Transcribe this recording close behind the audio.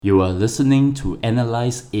You are listening to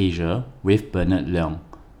Analyze Asia with Bernard Leong,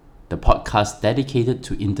 the podcast dedicated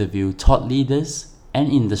to interview thought leaders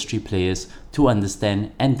and industry players to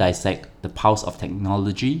understand and dissect the pulse of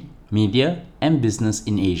technology, media, and business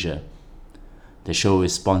in Asia. The show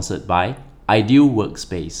is sponsored by Ideal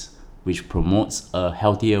Workspace, which promotes a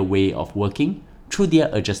healthier way of working through their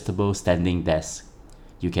adjustable standing desk.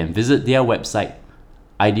 You can visit their website,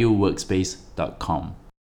 idealworkspace.com.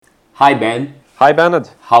 Hi, Ben. Hi, Bernard.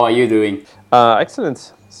 How are you doing?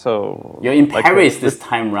 Excellent. So You're in Paris this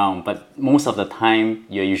time round, but most of the time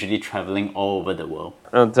you're usually traveling all over the world.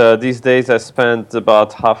 And these days I spend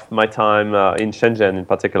about half my time in Shenzhen in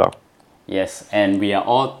particular. Yes, and we are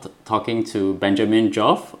all talking to Benjamin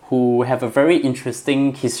Joff, who have a very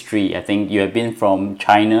interesting history. I think you have been from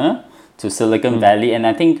China to Silicon Valley, and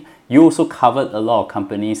I think you also covered a lot of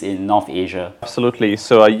companies in North Asia. Absolutely.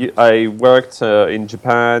 So I worked in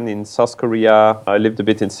Japan, in South Korea. I lived a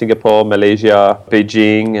bit in Singapore, Malaysia,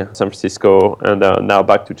 Beijing, San Francisco, and now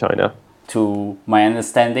back to China. To my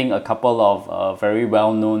understanding, a couple of very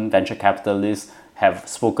well-known venture capitalists have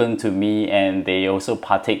spoken to me, and they also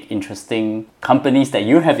partake interesting companies that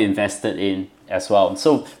you have invested in as well.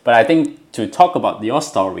 So, but I think to talk about your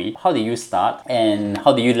story, how did you start and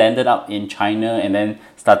how did you landed up in China and then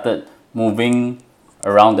started moving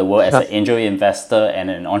around the world as an angel investor and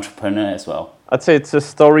an entrepreneur as well? I'd say it's a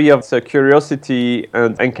story of curiosity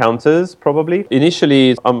and encounters, probably.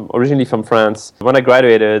 Initially, I'm originally from France. When I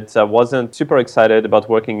graduated, I wasn't super excited about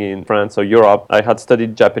working in France or Europe. I had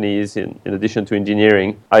studied Japanese in addition to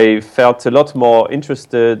engineering. I felt a lot more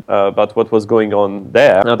interested about what was going on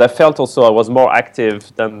there. And I felt also I was more active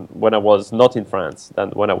than when I was not in France,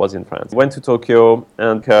 than when I was in France. Went to Tokyo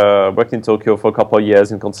and worked in Tokyo for a couple of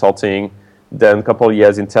years in consulting. Then a couple of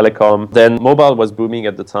years in telecom. Then mobile was booming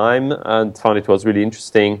at the time and found it was really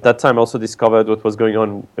interesting. That time I also discovered what was going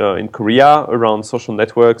on in Korea around social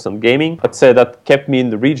networks and gaming. I'd say that kept me in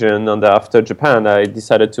the region, and after Japan I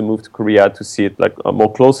decided to move to Korea to see it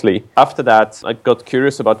more closely. After that I got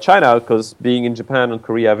curious about China because being in Japan and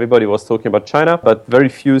Korea everybody was talking about China, but very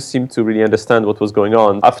few seemed to really understand what was going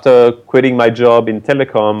on. After quitting my job in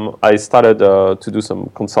telecom, I started to do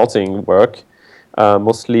some consulting work.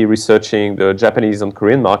 Mostly researching the Japanese and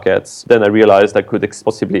Korean markets. Then I realized I could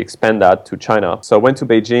possibly expand that to China. So I went to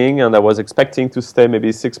Beijing and I was expecting to stay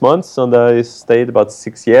maybe 6 months, and I stayed about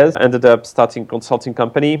 6 years. Ended up starting a consulting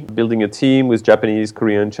company, building a team with Japanese,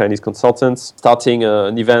 Korean, Chinese consultants, starting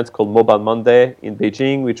an event called Mobile Monday in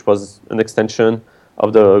Beijing, which was an extension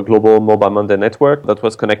of the global Mobile Monday network that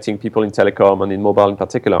was connecting people in telecom and in mobile in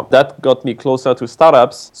particular. That got me closer to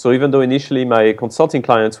startups. So even though initially my consulting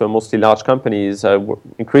clients were mostly large companies, I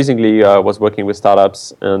increasingly was working with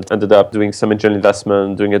startups and ended up doing some angel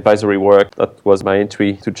investment, doing advisory work. That was my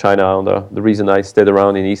entry to China and the reason I stayed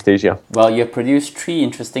around in East Asia. Well, you produced 3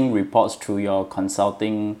 interesting reports through your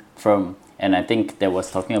consulting firm. And I think there was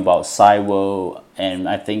talking about Cyworld, and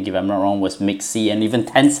I think, if I'm not wrong, was Mixi and even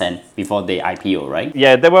Tencent before they IPO, right?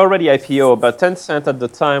 Yeah, they were already IPO, but Tencent at the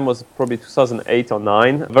time was probably 2008 or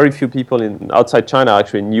 9. Very few people outside China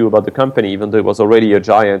actually knew about the company, even though it was already a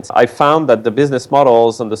giant. I found that the business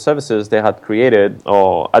models and the services they had created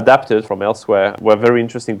or adapted from elsewhere were very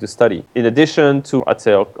interesting to study. In addition to, I'd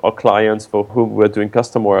say, our clients for whom we were doing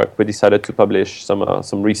custom work, we decided to publish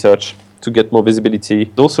some research to get more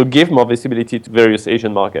visibility, also give more visibility to various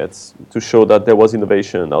Asian markets to show that there was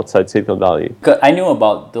innovation outside Silicon Valley. I knew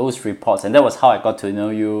about those reports, and that was how I got to know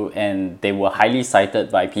you, and they were highly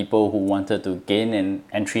cited by people who wanted to gain an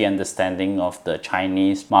entry understanding of the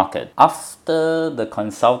Chinese market. After the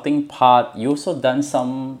consulting part, you also done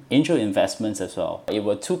some angel investments as well. It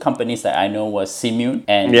were 2 companies that I know was Simmune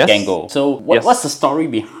and Gango. So what's the story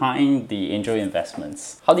behind the angel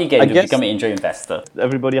investments? How do you get to become an angel investor?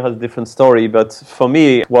 Everybody has a different story, but for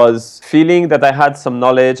me it was feeling that I had some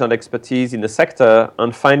knowledge and expertise in the sector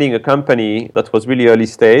and finding a company that was really early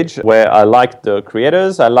stage where I liked the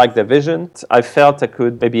creators, I liked their vision. I felt I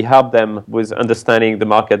could maybe help them with understanding the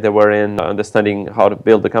market they were in, understanding how to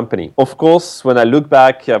build the company. Of course, when I look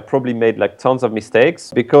back, I probably made tons of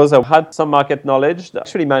mistakes because I had some market knowledge that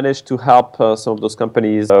actually managed to help some of those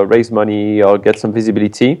companies raise money or get some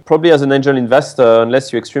visibility. Probably as an angel investor,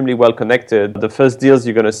 unless you're extremely well connected, the first deals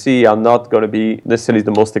you're going to see are not going to be necessarily the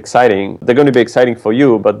most exciting. They're going to be exciting for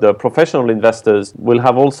you, but the professional investors will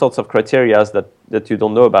have all sorts of criteria that that you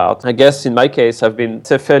don't know about. I guess in my case, I've been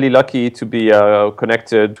fairly lucky to be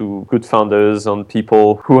connected to good founders and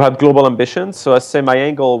people who had global ambitions. So I say my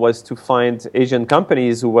angle was to find Asian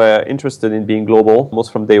companies who were interested in being global,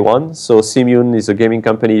 almost from day one. So Simyun is a gaming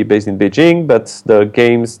company based in Beijing, but the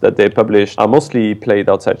games that they publish are mostly played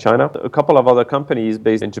outside China. A couple of other companies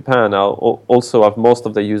based in Japan also have most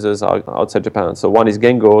of their users are outside Japan. So one is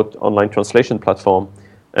Gengo, online translation platform.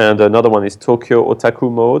 And another one is Tokyo Otaku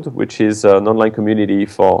Mode, which is an online community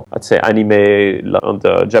for, I'd say, anime and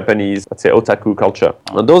the Japanese, I'd say, otaku culture.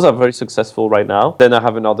 And those are very successful right now. Then I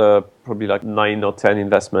have another probably like 9 or 10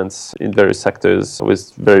 investments in various sectors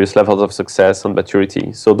with various levels of success and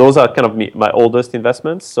maturity. So those are kind of my oldest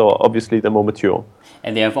investments. So obviously they're more mature.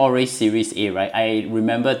 And they have all raised Series A, right? I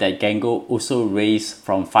remember that Gengo also raised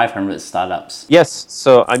from 500 startups. Yes,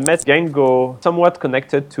 so I met Gengo somewhat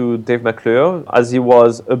connected to Dave McClure as he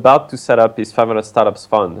was about to set up his 500 Startups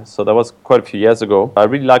Fund. So that was quite a few years ago. I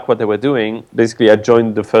really liked what they were doing. Basically, I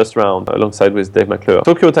joined the first round alongside with Dave McClure.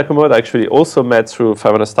 Tokyo Otaku Mode I actually also met through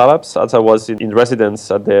 500 Startups as I was in residence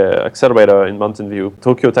at the accelerator in Mountain View.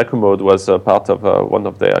 Tokyo Otaku Mode was part of one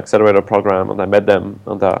of the accelerator program, and I met them,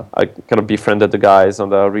 and I kind of befriended the guys,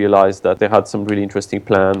 and I realized that they had some really interesting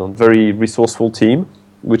plan and very resourceful team,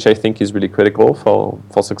 which I think is really critical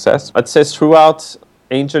for success. I'd say throughout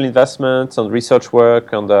angel investment and research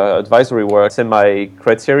work and advisory work, say my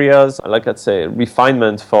criteria, like let's say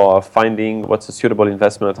refinement for finding what's a suitable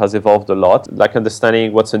investment has evolved a lot. Like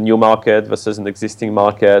understanding what's a new market versus an existing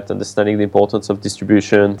market, understanding the importance of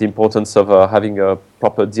distribution, the importance of having a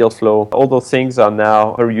proper deal flow. All those things are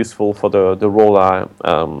now very useful for the role I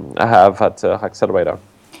have at Accelerator.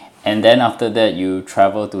 And then after that, you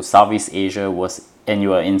traveled to Southeast Asia, and you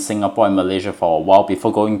were in Singapore and Malaysia for a while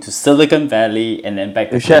before going to Silicon Valley and then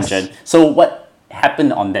back to Shenzhen. So what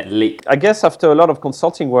happened on that leg? I guess after a lot of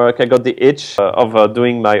consulting work, I got the itch of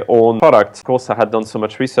doing my own product. Of course, I had done so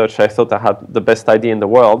much research, I thought I had the best idea in the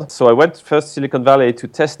world. So I went first to Silicon Valley to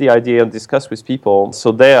test the idea and discuss with people.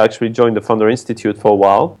 So there I actually joined the Founder Institute for a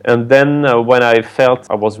while. And then when I felt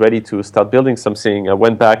I was ready to start building something, I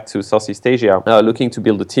went back to Southeast Asia looking to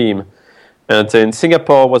build a team. And in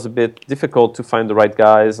Singapore, it was a bit difficult to find the right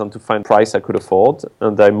guys and to find price I could afford.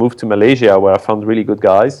 And I moved to Malaysia, where I found really good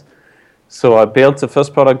guys. So I built the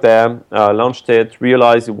first product there, launched it,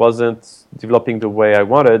 realized it wasn't developing the way I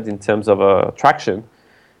wanted in terms of traction.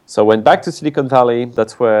 So I went back to Silicon Valley.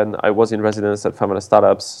 That's when I was in residence at 500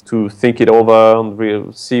 Startups to think it over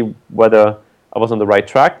and see whether I was on the right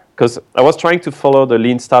track. Because I was trying to follow the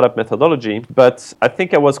lean startup methodology, but I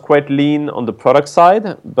think I was quite lean on the product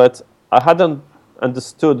side, but I hadn't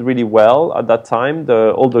understood really well at that time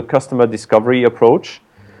all the customer discovery approach.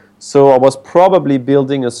 So I was probably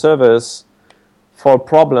building a service for a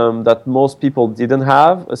problem that most people didn't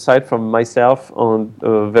have, aside from myself and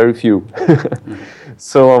very few.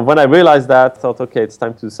 So when I realized that, I thought, okay, it's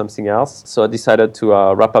time to do something else. So I decided to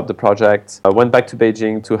wrap up the project. I went back to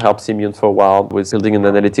Beijing to help Simyun for a while with building an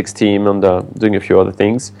analytics team and doing a few other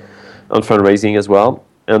things, and fundraising as well.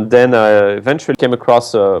 And then I eventually came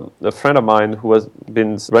across a friend of mine who has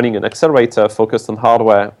been running an accelerator focused on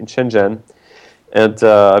hardware in Shenzhen. And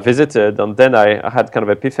I visited, and then I had kind of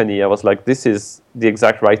epiphany. I was like, this is the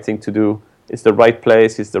exact right thing to do. It's the right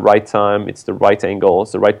place, it's the right time, it's the right angle,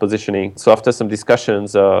 it's the right positioning. So after some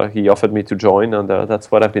discussions, he offered me to join, and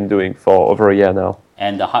that's what I've been doing for over a year now.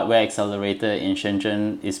 And the hardware accelerator in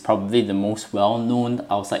Shenzhen is probably the most well-known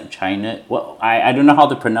outside China. Well, I don't know how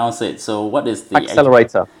to pronounce it. So what is the...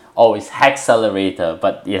 Accelerator. Oh, it's Haxcelerator,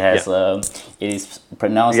 but it has it is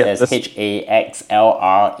pronounced as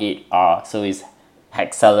HAXLR8R. So it's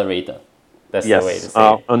Haxcelerator. That's the way to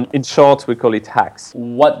say it. And in short, we call it Hax.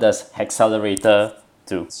 What does Haxcelerator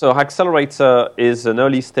do? So Haxcelerator is an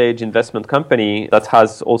early stage investment company that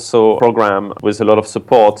has also a program with a lot of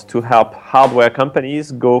support to help hardware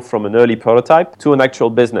companies go from an early prototype to an actual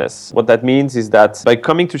business. What that means is that by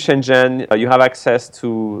coming to Shenzhen, you have access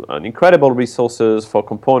to incredible resources for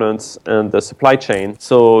components and the supply chain.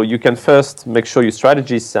 So you can first make sure your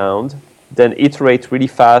strategy is sound, then iterate really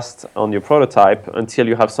fast on your prototype until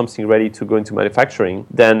you have something ready to go into manufacturing.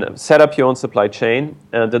 Then set up your own supply chain.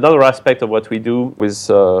 And another aspect of what we do with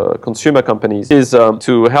consumer companies is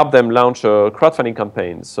to help them launch a crowdfunding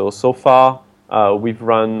campaign. So far, we've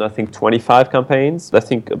run, I think, 25 campaigns. I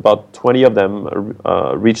think about 20 of them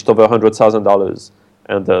reached over $100,000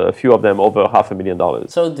 and a few of them over $500,000.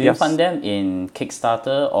 So do you fund them in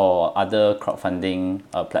Kickstarter or other crowdfunding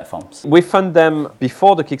platforms? We fund them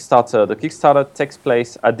before the Kickstarter. The Kickstarter takes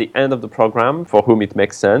place at the end of the program, for whom it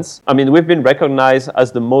makes sense. I mean, we've been recognized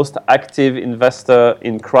as the most active investor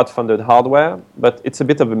in crowdfunded hardware, but it's a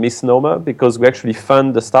bit of a misnomer because we actually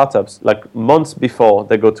fund the startups like months before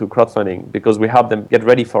they go to crowdfunding because we help them get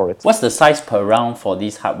ready for it. What's the size per round for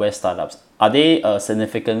these hardware startups? Are they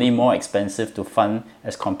significantly more expensive to fund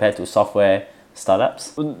as compared to software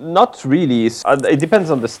startups? Not really. It depends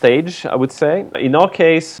on the stage, I would say. In our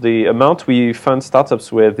case, the amount we fund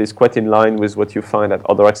startups with is quite in line with what you find at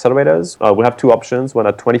other accelerators. We have two options, one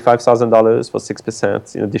at $25,000 for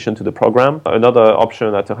 6% in addition to the program, another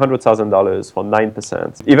option at $100,000 for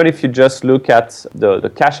 9%. Even if you just look at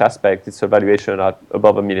the cash aspect, it's a valuation at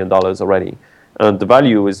above $1 million already. And the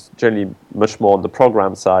value is generally much more on the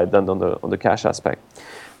program side than on the cash aspect.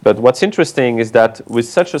 But what's interesting is that with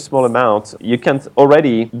such a small amount, you can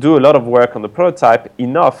already do a lot of work on the prototype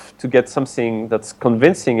enough to get something that's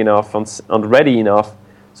convincing enough and ready enough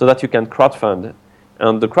so that you can crowdfund.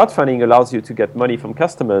 And the crowdfunding allows you to get money from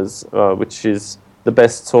customers, which is the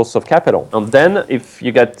best source of capital. And then if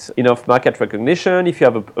you get enough market recognition, if you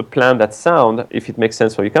have a plan that's sound, if it makes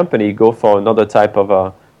sense for your company, go for another type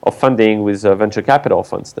of funding with venture capital,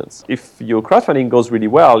 for instance. If your crowdfunding goes really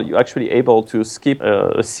well, you're actually able to skip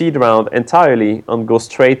a seed round entirely and go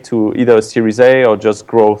straight to either a Series A or just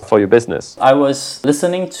grow for your business. I was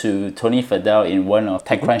listening to Tony Fadell in one of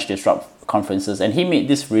TechCrunch Disrupt conferences, and he made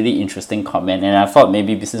this really interesting comment, and I thought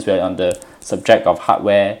maybe since we're on the subject of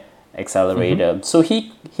hardware accelerator. So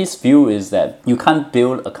his view is that you can't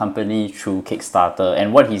build a company through Kickstarter,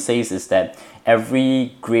 and what he says is that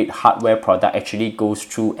every great hardware product actually goes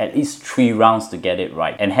through at least 3 rounds to get it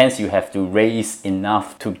right, and hence you have to raise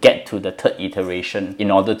enough to get to the third iteration in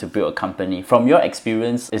order to build a company. From your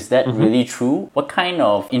experience, is that really true? What kind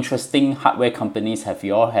of interesting hardware companies have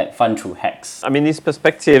you all had fun through hacks? I mean, his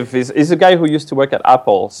perspective is a guy who used to work at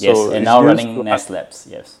Apple. So yes, and now running Nest Labs,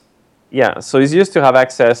 yes. Yeah, so he's used to have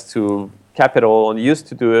access to capital and used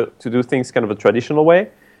to do things kind of a traditional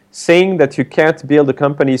way. Saying that you can't build a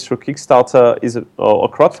company through Kickstarter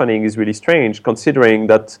or crowdfunding is really strange, considering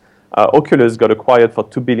that Oculus got acquired for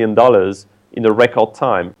 $2 billion in a record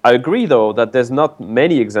time. I agree, though, that there's not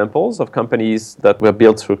many examples of companies that were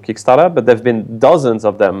built through Kickstarter, but there have been dozens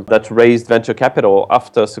of them that raised venture capital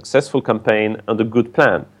after a successful campaign and a good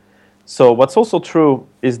plan. So what's also true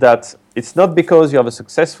is that it's not because you have a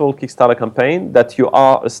successful Kickstarter campaign that you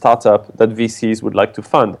are a startup that VCs would like to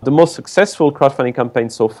fund. The most successful crowdfunding campaign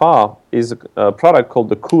so far is a product called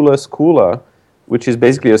the Coolest Cooler, which is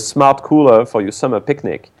basically a smart cooler for your summer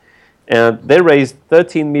picnic. And they raised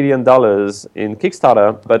 $13 million in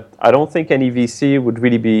Kickstarter, but I don't think any VC would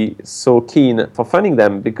really be so keen for funding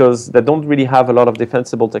them because they don't really have a lot of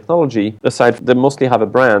defensible technology. Aside, they mostly have a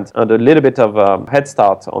brand and a little bit of a head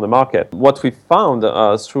start on the market. What we found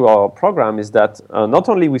through our program is that not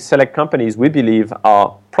only we select companies we believe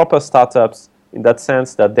are proper startups in that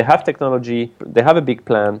sense that they have technology, they have a big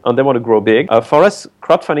plan, and they want to grow big. For us,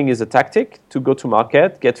 crowdfunding is a tactic to go to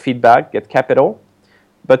market, get feedback, get capital.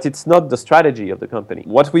 But it's not the strategy of the company.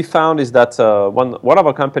 What we found is that one of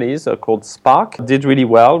our companies called Spark did really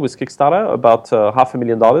well with Kickstarter, about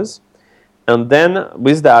 $500,000. And then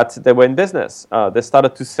with that, they were in business. They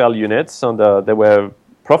started to sell units and they were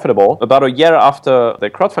profitable. About a year after the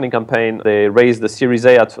crowdfunding campaign, they raised the Series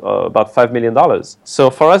A at about $5 million. So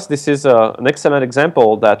for us, this is an excellent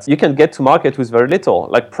example that you can get to market with very little.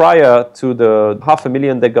 Like prior to the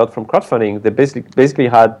 $500,000 they got from crowdfunding, they basically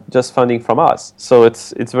had just funding from us. So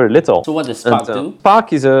it's very little. So what does Spark do?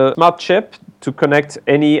 Spark is a smart chip to connect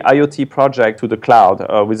any IoT project to the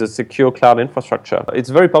cloud with a secure cloud infrastructure.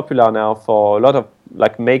 It's very popular now for a lot of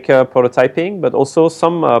like maker prototyping, but also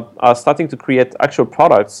some are starting to create actual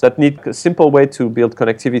products that need a simple way to build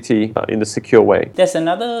connectivity in a secure way. There's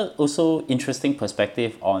another also interesting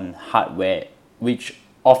perspective on hardware, which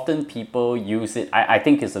often people use it, I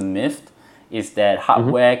think is a myth, is that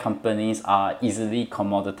hardware companies are easily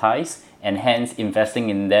commoditized and hence investing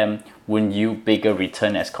in them wouldn't yield bigger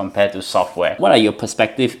return as compared to software. What are your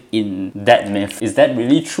perspective in that myth? Is that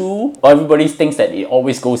really true? Or everybody thinks that it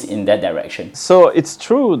always goes in that direction? So it's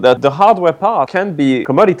true that the hardware part can be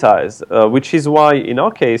commoditized, which is why in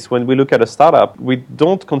our case, when we look at a startup, we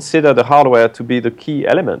don't consider the hardware to be the key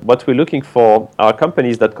element. What we're looking for are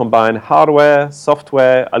companies that combine hardware,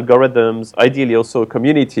 software, algorithms, ideally also a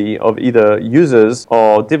community of either users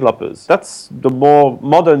or developers. That's the more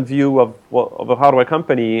modern view of a hardware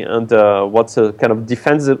company, and what's a kind of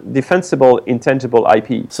defensible intangible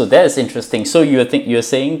IP. So that is interesting. So you're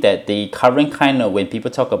saying that the current kind of, when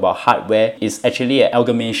people talk about hardware, is actually an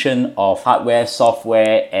amalgamation of hardware,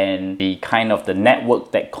 software, and the kind of the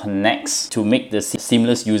network that connects to make the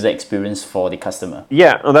seamless user experience for the customer.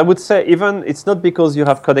 Yeah, and I would say even it's not because you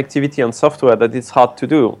have connectivity and software that it's hard to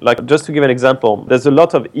do. Like, just to give an example, there's a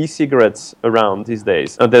lot of e-cigarettes around these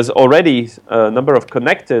days, and there's already a number of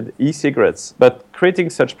connected e-cigarettes, but creating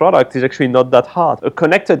such product is actually not that hard. A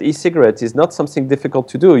connected e-cigarette is not something difficult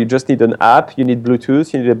to do. You just need an app, you need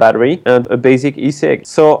Bluetooth, you need a battery, and a basic e-cig.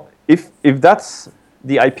 So if that's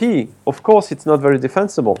the IP, of course, it's not very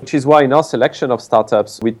defensible, which is why in our selection of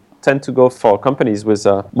startups, we tend to go for companies with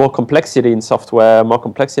more complexity in software, more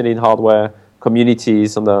complexity in hardware,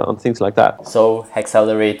 communities, and things like that. So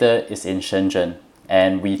Hexcelerator is in Shenzhen,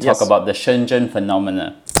 and we talk about the Shenzhen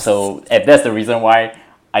phenomena. So that's the reason why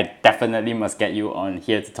I definitely must get you on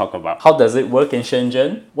here to talk about. How does it work in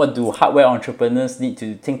Shenzhen? What do hardware entrepreneurs need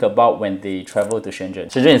to think about when they travel to Shenzhen?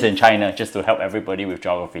 Shenzhen is in China, just to help everybody with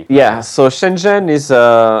geography. Yeah, so Shenzhen is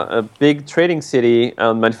a big trading city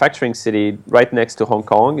and manufacturing city right next to Hong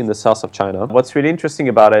Kong in the south of China. What's really interesting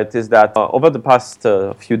about it is that over the past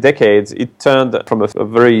few decades, it turned from a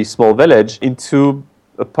very small village into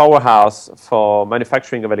a powerhouse for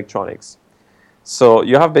manufacturing of electronics. So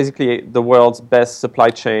you have basically the world's best supply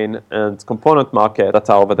chain and component market that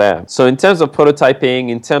are over there. So in terms of prototyping,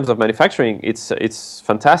 in terms of manufacturing, it's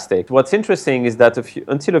fantastic. What's interesting is that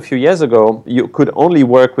until a few years ago, you could only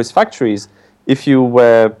work with factories if you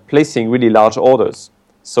were placing really large orders.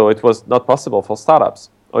 So it was not possible for startups,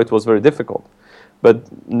 or it was very difficult. But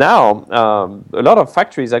now, a lot of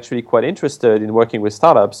factories are actually quite interested in working with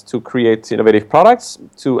startups to create innovative products,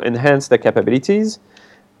 to enhance their capabilities,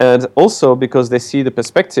 and also because they see the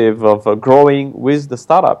perspective of growing with the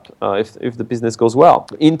startup if the business goes well.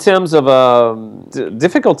 In terms of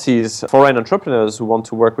difficulties, foreign entrepreneurs who want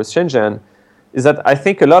to work with Shenzhen, is that I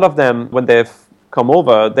think a lot of them, when they've come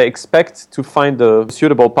over, they expect to find a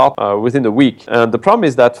suitable partner within a week. And the problem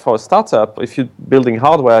is that for a startup, if you're building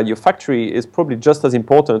hardware, your factory is probably just as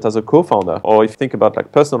important as a co-founder. Or if you think about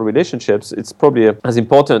like personal relationships, it's probably as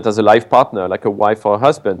important as a life partner, like a wife or a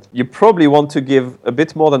husband. You probably want to give a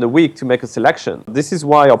bit more than a week to make a selection. This is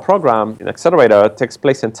why our program in Hexcelerator takes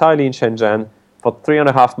place entirely in Shenzhen for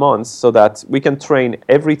 3.5 months, so that we can train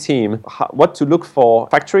every team what to look for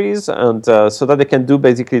factories, and so that they can do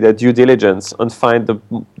basically their due diligence and find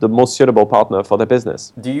the most suitable partner for their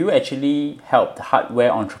business. Do you actually help the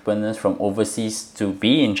hardware entrepreneurs from overseas to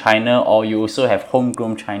be in China, or you also have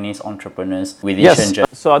homegrown Chinese entrepreneurs within Shenzhen?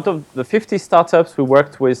 So out of the 50 startups we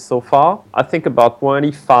worked with so far, I think about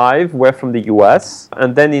 25 were from the US.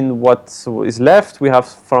 And then in what is left, we have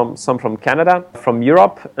some from Canada, from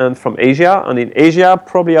Europe, and from Asia. And in Asia,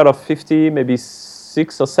 probably out of 50, maybe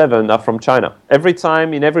 6 or 7 are from China. Every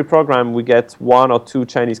time in every program, we get 1 or 2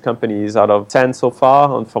 Chinese companies out of 10 so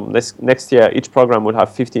far. And from next year, each program will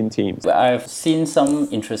have 15 teams. I've seen some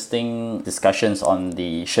interesting discussions on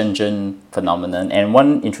the Shenzhen phenomenon. And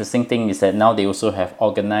one interesting thing is that now they also have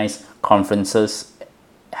organized conferences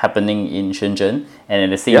happening in Shenzhen, and at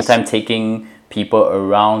the same time taking people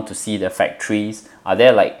around to see the factories. Are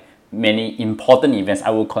there like many important events?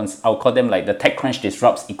 I'll call them like the TechCrunch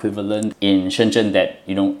Disrupts equivalent in Shenzhen that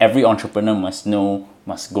every entrepreneur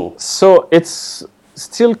must go. So it's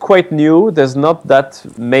still quite new. There's not that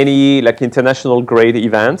many like international grade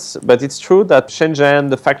events, but it's true that Shenzhen,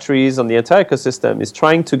 the factories and the entire ecosystem is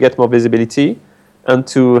trying to get more visibility and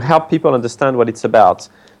to help people understand what it's about.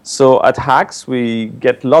 So at Hacks, we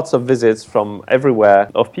get lots of visits from everywhere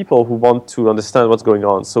of people who want to understand what's going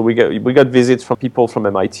on. So we got visits from people from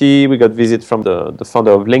MIT, we got visits from the founder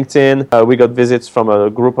of LinkedIn, we got visits from a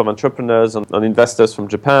group of entrepreneurs and investors from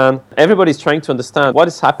Japan. Everybody's trying to understand what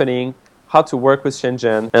is happening, how to work with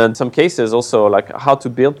Shenzhen, and in some cases also like how to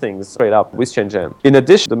build things straight up with Shenzhen. In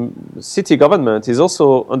addition, the city government is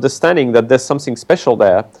also understanding that there's something special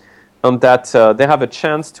there, and that they have a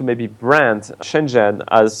chance to maybe brand Shenzhen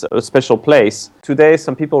as a special place. Today,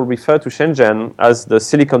 some people refer to Shenzhen as the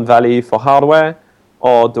Silicon Valley for hardware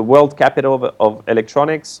or the world capital of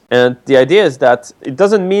electronics. And the idea is that it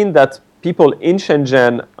doesn't mean that people in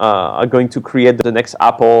Shenzhen are going to create the next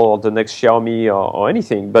Apple or the next Xiaomi or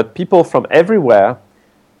anything, but people from everywhere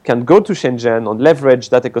can go to Shenzhen and leverage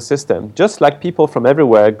that ecosystem, just like people from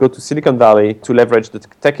everywhere go to Silicon Valley to leverage the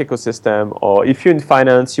tech ecosystem. Or if you're in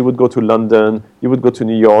finance, you would go to London, you would go to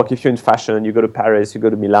New York. If you're in fashion, you go to Paris, you go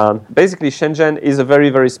to Milan. Basically, Shenzhen is a very,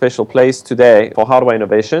 very special place today for hardware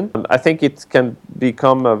innovation. And I think it can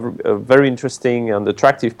become a very interesting and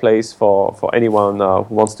attractive place for anyone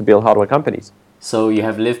who wants to build hardware companies. So you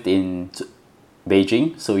have lived in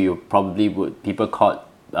Beijing, so you probably would, people call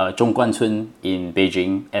Zhongguancun in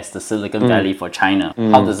Beijing as the Silicon Valley for China.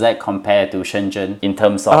 How does that compare to Shenzhen in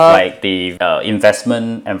terms of like the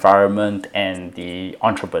investment environment and the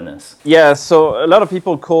entrepreneurs? Yeah, so a lot of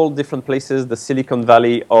people call different places the Silicon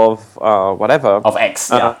Valley of whatever. Of X,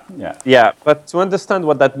 yeah. Yeah, but to understand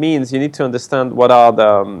what that means, you need to understand what are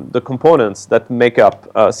the components that make up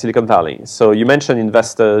Silicon Valley. So you mentioned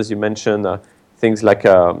investors, you mentioned things like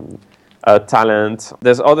talent.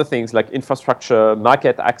 There's other things like infrastructure,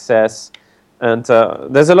 market access, and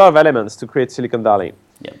there's a lot of elements to create Silicon Valley.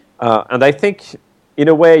 Yeah. And I think, in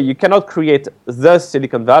a way, you cannot create the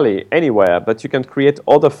Silicon Valley anywhere, but you can create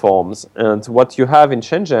other forms. And what you have in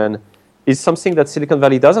Shenzhen is something that Silicon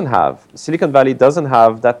Valley doesn't have. Silicon Valley doesn't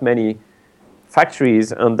have that many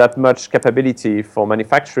factories and that much capability for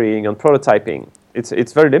manufacturing and prototyping.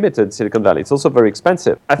 It's very limited, Silicon Valley. It's also very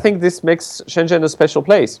expensive. I think this makes Shenzhen a special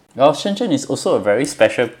place. Well, Shenzhen is also a very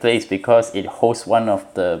special place because it hosts one of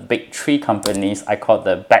the big three companies, I call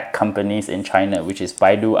the bad companies in China, which is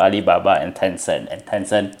Baidu, Alibaba, and Tencent. And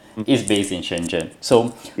Tencent is based in Shenzhen.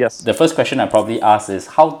 So yes, the first question I probably ask is,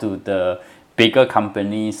 how do the bigger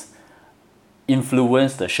companies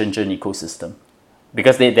influence the Shenzhen ecosystem?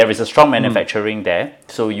 Because there is a strong manufacturing there,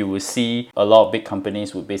 so you will see a lot of big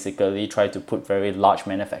companies would basically try to put very large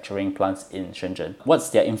manufacturing plants in Shenzhen. What's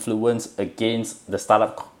their influence against the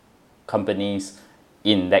startup companies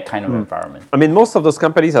in that kind of environment? I mean, most of those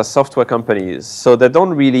companies are software companies, so they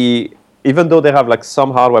don't really, even though they have like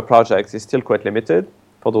some hardware projects, it's still quite limited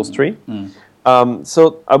for those three.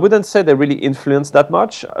 So I wouldn't say they really influence that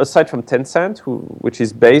much, aside from Tencent, which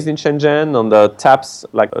is based in Shenzhen and taps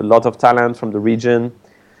like a lot of talent from the region,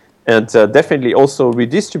 and definitely also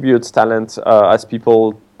redistributes talent as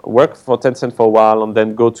people work for Tencent for a while and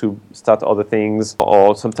then go to start other things,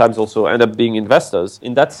 or sometimes also end up being investors.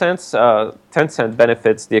 In that sense, Tencent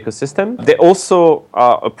benefits the ecosystem. They also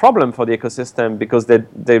are a problem for the ecosystem because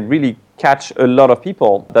they really catch a lot of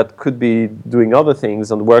people that could be doing other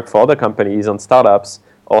things and work for other companies and startups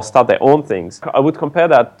or start their own things. I would compare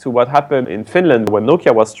that to what happened in Finland when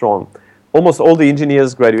Nokia was strong. Almost all the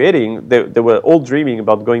engineers graduating, they were all dreaming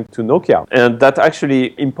about going to Nokia. And that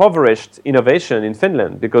actually impoverished innovation in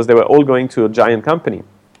Finland because they were all going to a giant company.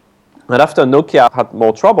 And after Nokia had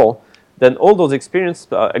more trouble, then all those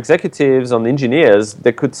experienced executives and engineers,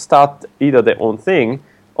 they could start either their own thing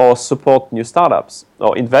or support new startups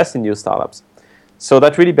or invest in new startups. So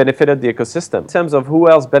that really benefited the ecosystem. In terms of who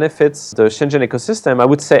else benefits the Shenzhen ecosystem, I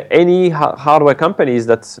would say any hardware companies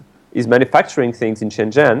that is manufacturing things in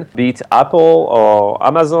Shenzhen, be it Apple or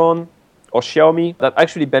Amazon or Xiaomi, that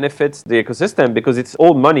actually benefits the ecosystem because it's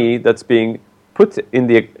all money that's being put in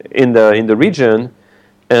the region,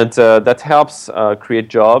 and that helps create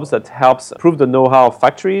jobs, that helps improve the know-how of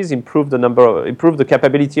factories, improve the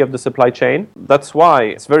capability of the supply chain. That's why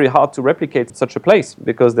it's very hard to replicate such a place,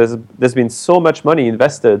 because there's been so much money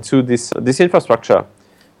invested to this infrastructure.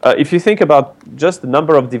 If you think about just the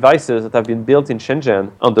number of devices that have been built in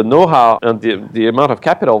Shenzhen and the know-how and the amount of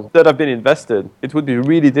capital that have been invested, it would be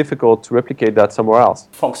really difficult to replicate that somewhere else.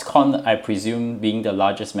 Foxconn, I presume, being the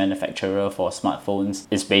largest manufacturer for smartphones,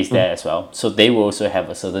 is based there as well. So they will also have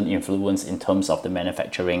a certain influence in terms of the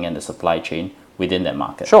manufacturing and the supply chain within that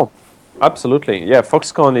market. Sure. Absolutely. Yeah,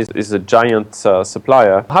 Foxconn is a giant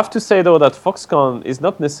supplier. I have to say, though, that Foxconn is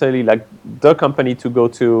not necessarily like the company to go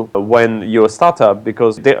to when you're a startup,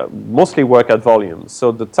 because they mostly work at volume.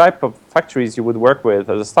 So the type of factories you would work with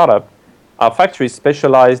as a startup are factories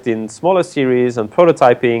specialized in smaller series and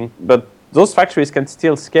prototyping, but those factories can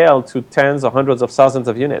still scale to tens or hundreds of thousands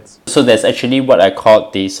of units. So there's actually what I call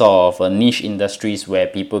the sort of niche industries where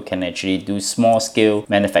people can actually do small scale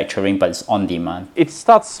manufacturing, but it's on demand. It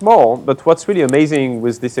starts small, but what's really amazing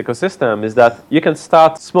with this ecosystem is that you can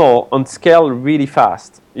start small and scale really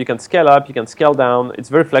fast. You can scale up, you can scale down. It's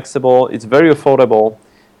very flexible, it's very affordable,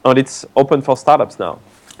 and it's open for startups now.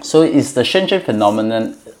 So is the Shenzhen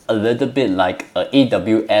phenomenon a little bit like a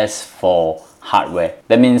AWS for hardware?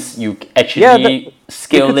 That means you actually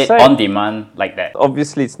scale it on demand like that.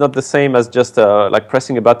 Obviously, it's not the same as just like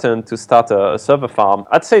pressing a button to start a server farm.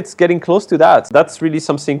 I'd say it's getting close to that. That's really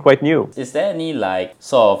something quite new. Is there any like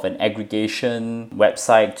sort of an aggregation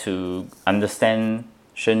website to understand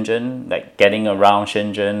Shenzhen, like getting around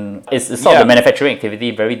Shenzhen? Is sort of the manufacturing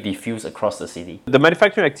activity very diffuse across the city? The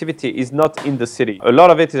manufacturing activity is not in the city. A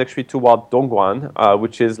lot of it is actually toward Dongguan,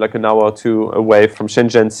 which is like an hour or two away from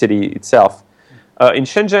Shenzhen city itself. In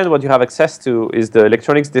Shenzhen, what you have access to is the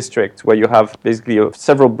electronics district, where you have basically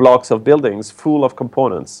several blocks of buildings full of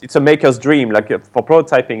components. It's a maker's dream. Like for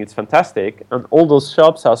prototyping, it's fantastic. And all those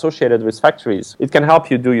shops are associated with factories. It can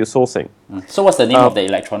help you do your sourcing. So what's the name of the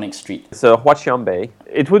electronic street? It's Huaqiangbei.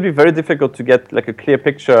 It would be very difficult to get like a clear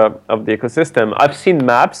picture of the ecosystem. I've seen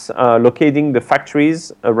maps locating the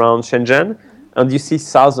factories around Shenzhen, and you see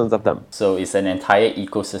thousands of them. So it's an entire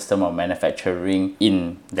ecosystem of manufacturing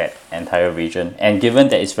in that entire region. And given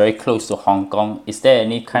that it's very close to Hong Kong, is there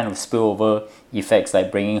any kind of spillover effects like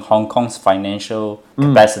bringing Hong Kong's financial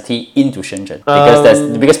capacity into Shenzhen?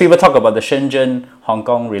 Because people talk about the Shenzhen-Hong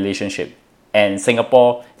Kong relationship. And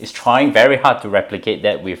Singapore is trying very hard to replicate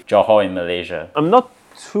that with Johor in Malaysia. I'm not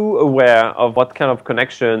too aware of what kind of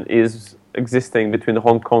connection is existing between the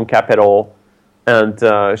Hong Kong capital and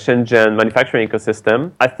Shenzhen manufacturing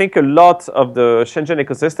ecosystem. I think a lot of the Shenzhen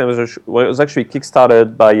ecosystem was actually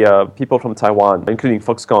kickstarted by people from Taiwan, including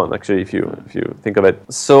Foxconn, actually, if you think of it.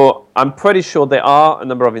 So I'm pretty sure there are a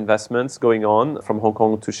number of investments going on from Hong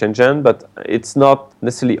Kong to Shenzhen, but it's not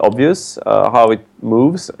necessarily obvious how it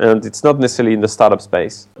moves, and it's not necessarily in the startup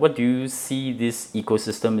space. What do you see this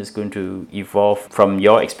ecosystem is going to evolve from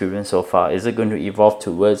your experience so far? Is it going to evolve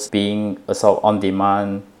towards being a sort of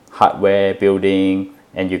on-demand hardware building,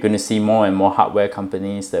 and you're going to see more and more hardware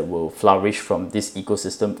companies that will flourish from this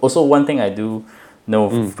ecosystem? Also, one thing I do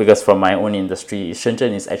know, because from my own industry,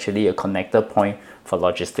 Shenzhen is actually a connector point for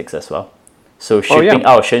logistics as well. So shipping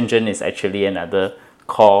out Shenzhen is actually another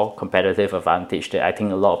core competitive advantage that I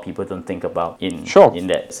think a lot of people don't think about in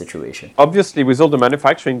that situation. Obviously, with all the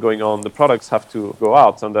manufacturing going on, the products have to go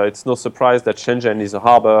out, and it's no surprise that Shenzhen is a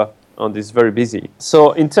harbor and is very busy.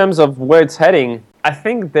 So in terms of where it's heading, I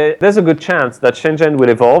think there's a good chance that Shenzhen will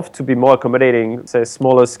evolve to be more accommodating, say,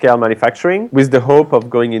 smaller scale manufacturing with the hope of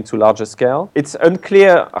going into larger scale. It's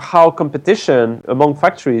unclear how competition among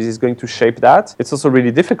factories is going to shape that. It's also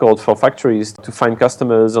really difficult for factories to find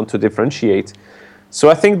customers and to differentiate.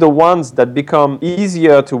 So I think the ones that become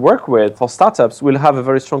easier to work with for startups will have a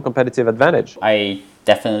very strong competitive advantage. I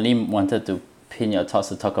definitely wanted to pin your thoughts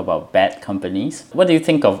to talk about bad companies. What do you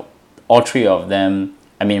think of all three of them?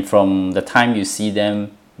 I mean, from the time you see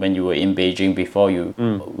them when you were in Beijing before you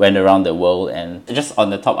went around the world, and just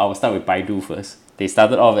on the top, I will start with Baidu first. They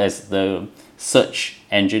started off as the search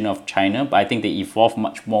engine of China, but I think they evolved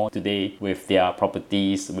much more today with their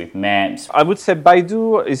properties, with maps. I would say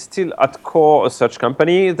Baidu is still at core a search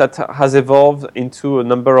company that has evolved into a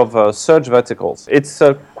number of search verticals. It's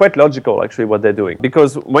quite logical actually what they're doing,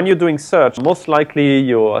 because when you're doing search, most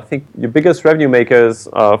likely I think your biggest revenue makers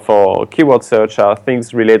for keyword search are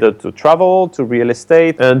things related to travel, to real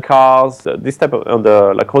estate, and cars, this type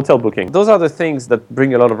of like hotel booking. Those are the things that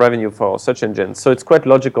bring a lot of revenue for search engines. So it's quite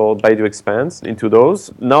logical Baidu expands into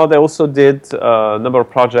those. Now they also did a number of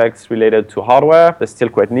projects related to hardware. They're still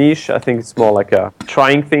quite niche. I think it's more like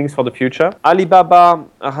trying things for the future. Alibaba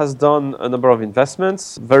has done a number of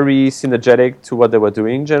investments, very synergetic to what they were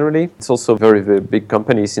doing generally. It's also a very, very big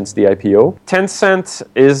company since the IPO. Tencent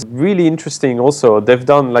is really interesting also. They've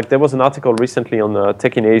done, like there was an article recently on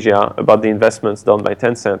Tech in Asia about the investments done by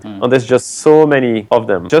Tencent. And there's just so many of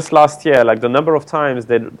them. Just last year, like the number of times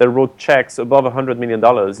they wrote checks above $100 million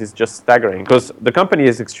is just staggering, because the company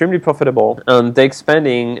is extremely profitable and they're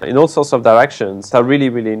expanding in all sorts of directions that are really,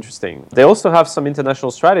 really interesting. They also have some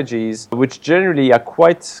international strategies which generally are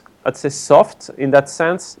quite, I'd say, soft in that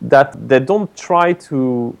sense, that they don't try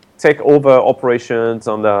to take over operations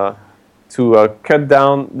and to cut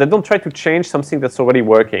down. They don't try to change something that's already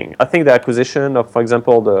working. I think the acquisition of, for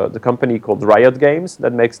example, the company called Riot Games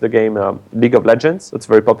that makes the game League of Legends, that's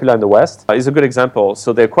very popular in the West, is a good example.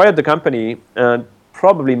 So they acquired the company, and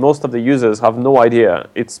probably most of the users have no idea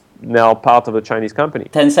it's now part of a Chinese company.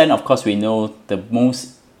 Tencent, of course, we know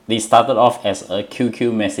they started off as a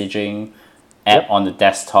QQ messaging app on the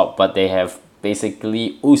desktop, but they have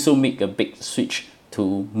basically also made a big switch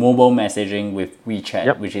to mobile messaging with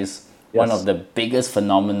WeChat, which is one of the biggest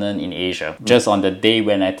phenomenon in Asia. Just on the day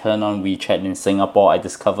when I turned on WeChat in Singapore, I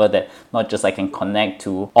discovered that not just I can connect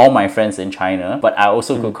to all my friends in China, but I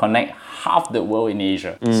also could connect half the world in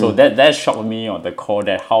Asia. So that shocked me on the core,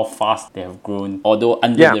 that how fast they have grown, although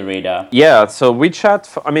under the radar. Yeah, so WeChat,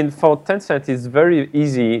 for Tencent, it's very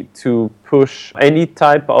easy to push any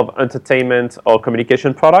type of entertainment or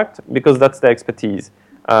communication product because that's their expertise.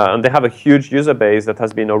 And they have a huge user base that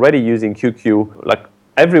has been already using QQ, like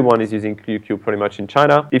everyone is using QQ pretty much in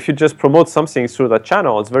China. If you just promote something through that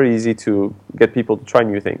channel, it's very easy to get people to try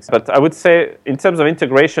new things. But I would say in terms of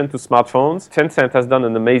integration to smartphones, Tencent has done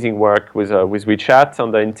an amazing work with WeChat,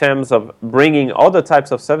 and in terms of bringing other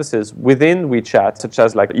types of services within WeChat, such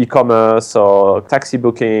as like e-commerce or taxi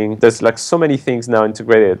booking. There's like so many things now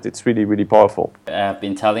integrated. It's really, really powerful. I've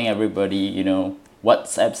been telling everybody,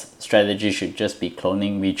 WhatsApp's strategy should just be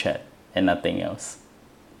cloning WeChat and nothing else.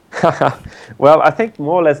 Well, I think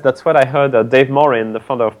more or less that's what I heard. Dave Morin, the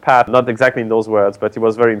founder of PAT, not exactly in those words, but he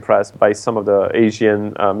was very impressed by some of the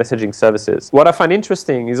Asian messaging services. What I find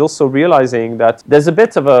interesting is also realizing that there's a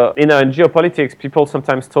bit of in geopolitics, people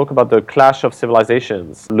sometimes talk about the clash of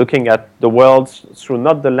civilizations, looking at the world through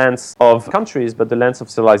not the lens of countries, but the lens of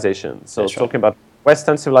civilization. So That's talking about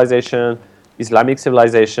Western civilization, Islamic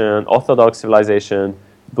civilization, Orthodox civilization,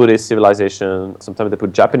 Buddhist civilization. Sometimes they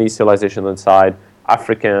put Japanese civilization on the side,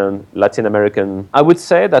 African, Latin American. I would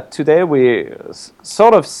say that today we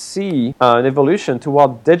sort of see an evolution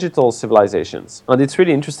toward digital civilizations. And it's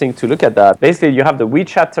really interesting to look at that. Basically, you have the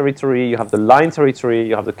WeChat territory, you have the Line territory,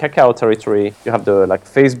 you have the Kakao territory, you have the like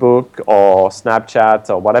Facebook or Snapchat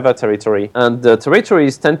or whatever territory. And the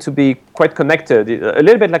territories tend to be quite connected, a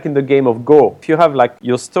little bit like in the game of Go. If you have like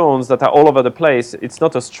your stones that are all over the place, it's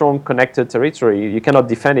not a strong connected territory. You cannot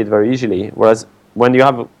defend it very easily. Whereas when you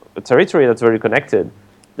have a territory that's very connected,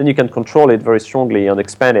 then you can control it very strongly and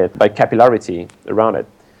expand it by capillarity around it.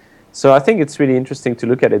 So I think it's really interesting to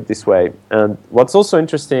look at it this way. And what's also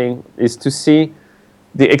interesting is to see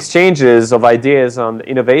the exchanges of ideas and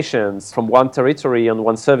innovations from one territory and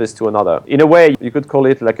one service to another. In a way, you could call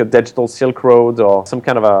it like a digital Silk Road or some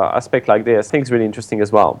kind of a aspect like this. I think it's really interesting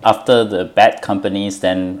as well. After the bad companies,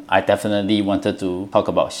 then I definitely wanted to talk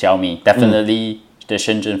about Xiaomi. Definitely the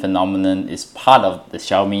Shenzhen phenomenon is part of the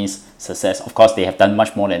Xiaomi's success. Of course, they have done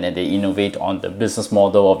much more than that. They innovate on the business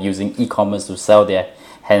model of using e-commerce to sell their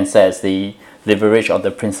handsets. They leverage on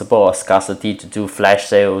the principle of scarcity to do flash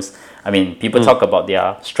sales. I mean, people talk about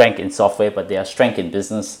their strength in software, but their strength in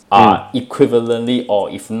business are equivalently, or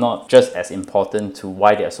if not just as important, to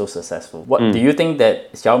why they are so successful. What do you think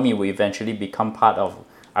that Xiaomi will eventually become part of?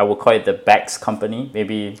 I would call it the BAX company.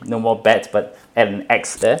 Maybe no more bets, but add an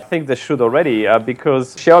X there. I think they should already,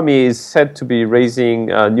 because Xiaomi is said to be raising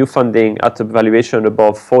new funding at a valuation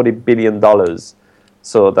above $40 billion.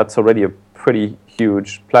 So that's already a pretty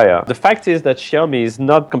huge player. The fact is that Xiaomi is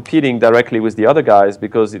not competing directly with the other guys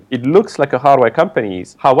because it looks like a hardware company.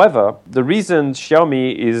 However, the reason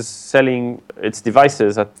Xiaomi is selling its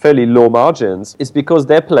devices at fairly low margins is because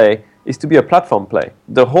their play is to be a platform play.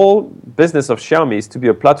 The whole business of Xiaomi is to be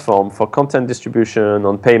a platform for content distribution,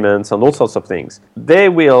 on payments, and all sorts of things. They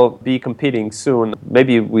will be competing soon,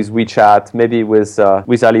 maybe with WeChat, maybe with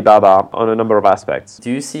Alibaba on a number of aspects. Do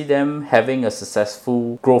you see them having a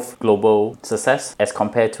successful growth, global success as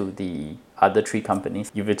compared to the other three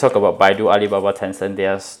companies? If you talk about Baidu, Alibaba, Tencent,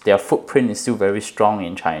 their footprint is still very strong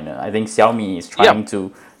in China. I think Xiaomi is trying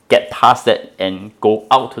to get past that and go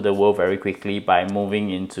out to the world very quickly by moving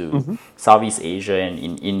into Southeast Asia and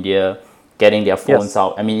in India, getting their phones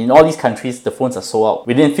out. I mean, in all these countries, the phones are sold out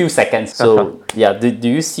within a few seconds. So yeah, do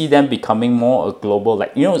you see them becoming more a global,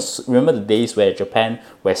 like, remember the days where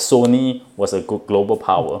Sony was a global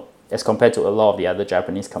power as compared to a lot of the other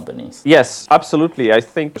Japanese companies? Yes, absolutely. I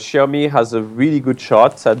think Xiaomi has a really good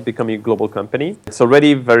shot at becoming a global company. It's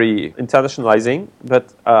already very internationalizing.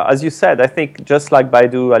 But as you said, I think just like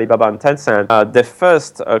Baidu, Alibaba, and Tencent, they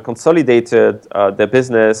first consolidated their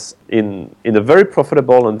business in a very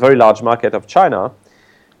profitable and very large market of China.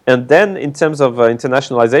 And then in terms of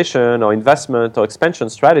internationalization or investment or expansion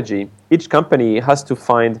strategy, each company has to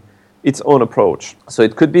find its own approach. So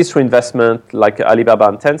it could be through investment like Alibaba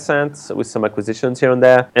and Tencent with some acquisitions here and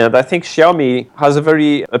there. And I think Xiaomi has a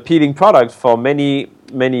very appealing product for many,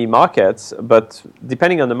 many markets, but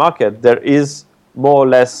depending on the market, there is more or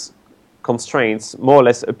less constraints, more or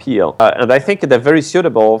less appeal. And I think they're very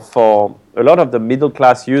suitable for a lot of the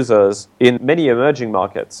middle-class users in many emerging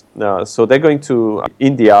markets. So they're going to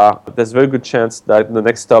India. There's a very good chance that the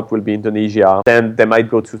next stop will be Indonesia. Then they might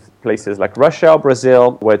go to places like Russia or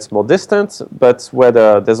Brazil, where it's more distant, but where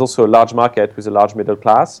there's also a large market with a large middle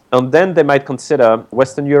class. And then they might consider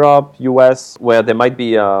Western Europe, US, where there might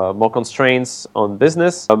be more constraints on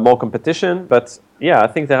business, more competition. But yeah, I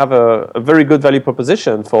think they have a very good value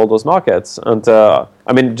proposition for all those markets. And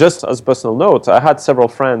I mean, just as a personal note, I had several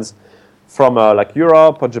friends from like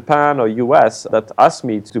Europe or Japan or US that asked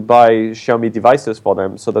me to buy Xiaomi devices for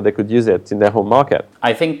them so that they could use it in their home market.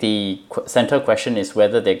 I think the central question is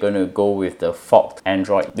whether they're going to go with the forked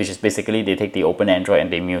Android, which is basically they take the open Android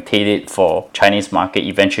and they mutate it for Chinese market.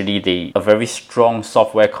 Eventually, they a very strong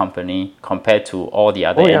software company compared to all the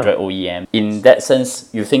other Android OEM. In that sense,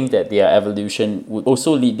 you think that their evolution would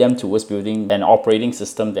also lead them towards building an operating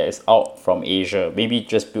system that is out from Asia, maybe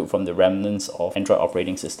just built from the remnants of Android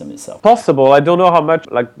operating system itself? Possible. I don't know how much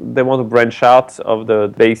like they want to branch out of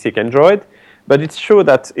the basic Android. But it's true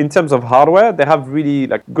that in terms of hardware, they have really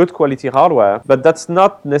like good quality hardware, but that's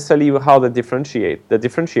not necessarily how they differentiate. They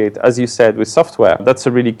differentiate, as you said, with software. That's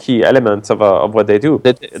a really key element of what they do.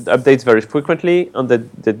 They update very frequently and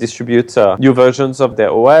they distribute new versions of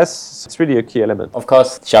their OS. It's really a key element. Of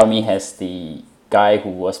course, Xiaomi has the guy who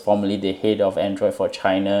was formerly the head of Android for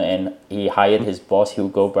China, and he hired his boss,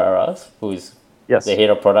 Hugo Barras, who is the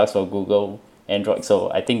head of products for Google Android. So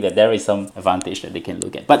I think that there is some advantage that they can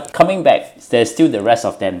look at. But coming back, there's still the rest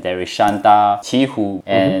of them. There is Shanta, Qihoo,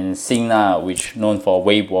 and Sina, which known for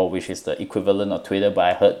Weibo, which is the equivalent of Twitter, but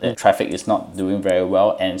I heard that traffic is not doing very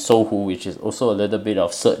well, and Sohu, which is also a little bit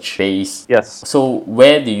of search based. Yes. So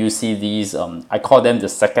where do you see these? I call them the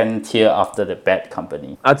second tier after the bad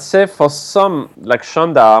company. I'd say for some, like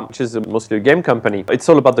Shanda, which is mostly a game company, it's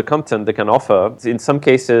all about the content they can offer. In some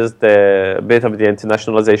cases, they're a bit of the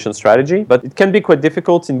internationalization strategy, but it can be quite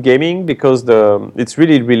difficult in gaming because it's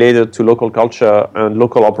really related to local culture and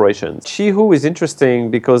local operations. Qihoo is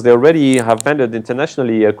interesting because they already have vended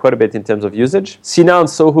internationally quite a bit in terms of usage. Sina and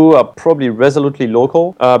Sohu are probably resolutely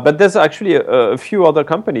local, but there's actually a few other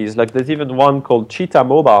companies, like there's even one called Cheetah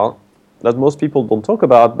Mobile, that most people don't talk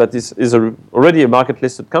about, but is already a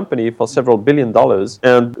market-listed company for several $billion.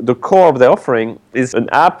 And the core of their offering is an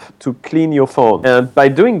app to clean your phone. And by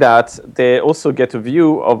doing that, they also get a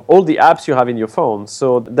view of all the apps you have in your phone.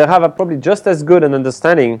 So they have probably just as good an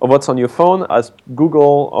understanding of what's on your phone as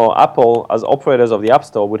Google or Apple, as operators of the App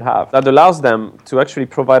Store, would have. That allows them to actually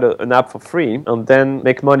provide an app for free and then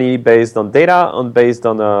make money based on data and based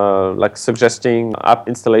on like suggesting app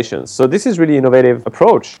installations. So this is really innovative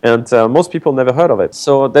approach. And most people never heard of it.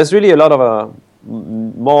 So there's really a lot of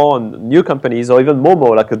more new companies, or even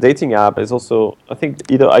Momo, like a dating app, is also, I think,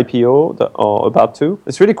 either IPO or about to.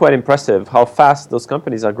 It's really quite impressive how fast those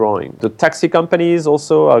companies are growing. The taxi companies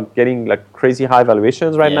also are getting like crazy high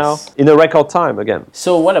valuations right now in a record time again.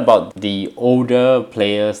 So what about the older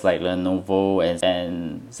players like Lenovo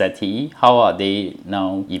and ZTE? How are they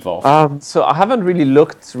now evolved? So I haven't really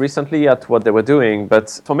looked recently at what they were doing,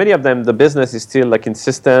 but for many of them, the business is still like in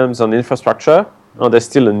systems and infrastructure. There's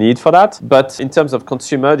still a need for that. But in terms of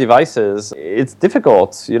consumer devices, it's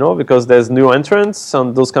difficult, because there's new entrants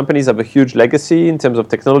and those companies have a huge legacy in terms of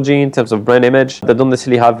technology, in terms of brand image. They don't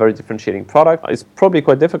necessarily have very differentiating product. It's probably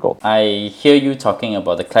quite difficult. I hear you talking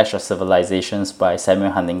about the Clash of Civilizations by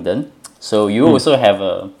Samuel Huntington. So you also have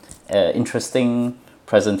a interesting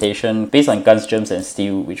presentation based on Guns, Germs and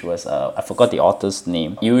Steel, which was, I forgot the author's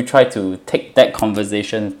name. You try to take that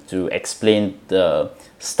conversation to explain the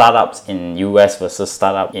startups in US versus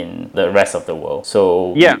startup in the rest of the world.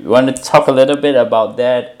 So you want to talk a little bit about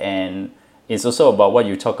that, and it's also about what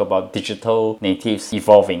you talk about digital natives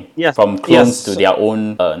evolving from clones to their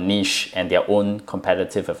own niche and their own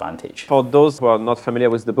competitive advantage. For those who are not familiar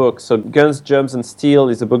with the book, so Guns, Germs and Steel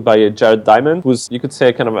is a book by Jared Diamond, who's, you could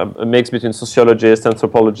say, kind of a mix between sociologist,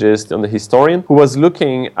 anthropologist, and a historian, who was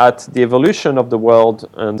looking at the evolution of the world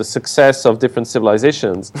and the success of different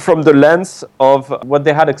civilizations from the lens of what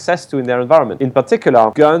they had access to in their environment. In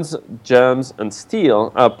particular, Guns, Germs and Steel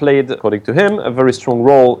played, according to him, a very strong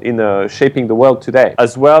role in shaping the world today,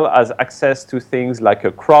 as well as access to things like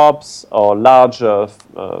crops or large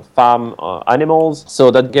farm animals. So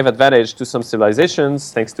that gave advantage to some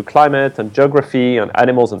civilizations thanks to climate and geography and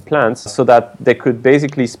animals and plants, so that they could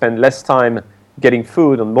basically spend less time getting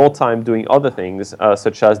food and more time doing other things,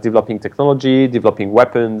 such as developing technology, developing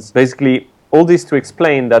weapons. Basically, all this to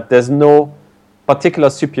explain that there's no particular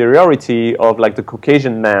superiority of like the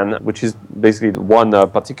Caucasian man, which is basically one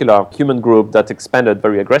particular human group that expanded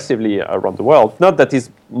very aggressively around the world. Not that it's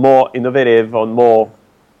more innovative or more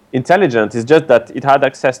intelligent, it's just that it had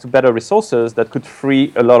access to better resources that could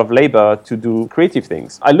free a lot of labor to do creative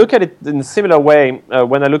things. I look at it in a similar way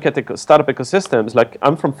when I look at the startup ecosystems. Like,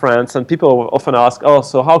 I'm from France, and people often ask,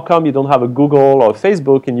 so how come you don't have a Google or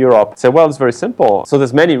Facebook in Europe? I say, well, it's very simple. So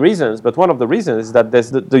there's many reasons, but one of the reasons is that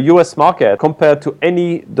there's the US market compared to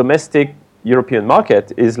any domestic European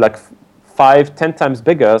market is like 5, 10 times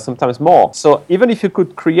bigger, sometimes more. So even if you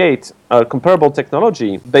could create a comparable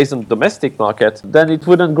technology based on the domestic market, then it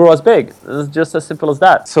wouldn't grow as big. It's just as simple as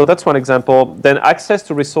that. So that's one example. Then access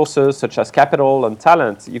to resources such as capital and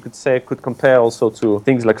talent, you could say, could compare also to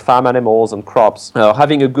things like farm animals and crops.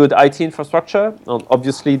 Having a good IT infrastructure,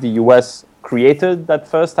 obviously the US created that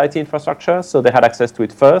first IT infrastructure, so they had access to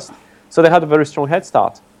it first. So they had a very strong head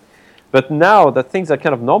start. But now that things are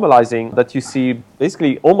kind of normalizing, that you see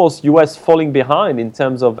basically almost US falling behind in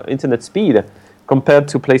terms of internet speed compared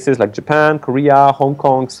to places like Japan, Korea, Hong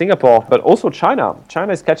Kong, Singapore, but also China.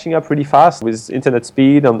 China is catching up really fast with internet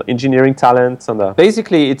speed and engineering talent. And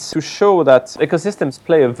basically, it's to show that ecosystems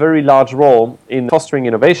play a very large role in fostering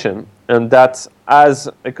innovation, and that as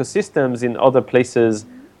ecosystems in other places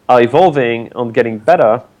are evolving and getting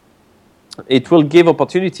better, it will give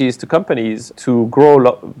opportunities to companies to grow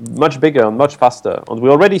much bigger and much faster. And we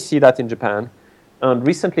already see that in Japan. And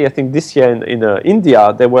recently, I think this year in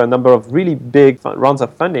India, there were a number of really big rounds of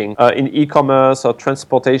funding in e-commerce or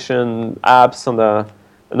transportation apps and a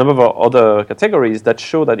number of other categories that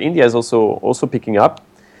show that India is also picking up.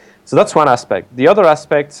 So that's one aspect. The other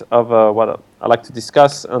aspect of what I like to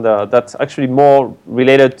discuss, and that's actually more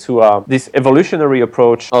related to this evolutionary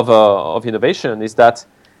approach of innovation, is that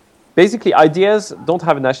basically, ideas don't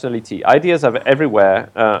have a nationality. Ideas are everywhere.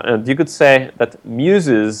 And you could say that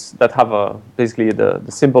muses that have basically the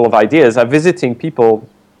symbol of ideas are visiting people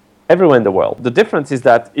everywhere in the world. The difference is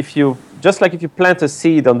that if you plant a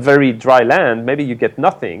seed on very dry land, maybe you get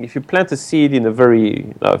nothing. If you plant a seed in a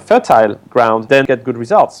very fertile ground, then you get good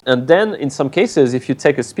results. And then in some cases, if you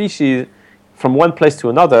take a species from one place to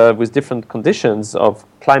another with different conditions of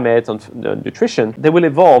climate and nutrition, they will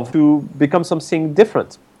evolve to become something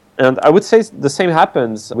different. And I would say the same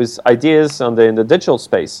happens with ideas in the digital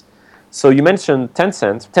space. So you mentioned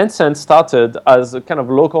Tencent. Tencent started as a kind of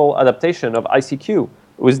local adaptation of ICQ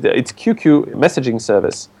with its QQ messaging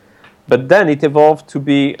service. But then it evolved to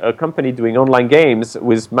be a company doing online games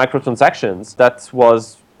with microtransactions that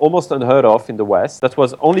was almost unheard of in the West. That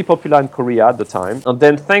was only popular in Korea at the time. And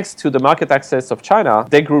then thanks to the market access of China,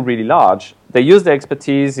 they grew really large. They used their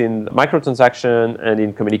expertise in microtransaction and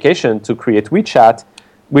in communication to create WeChat,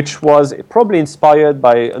 which was probably inspired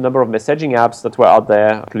by a number of messaging apps that were out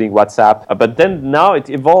there, including WhatsApp. But then now it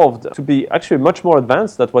evolved to be actually much more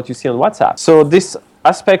advanced than what you see on WhatsApp. So this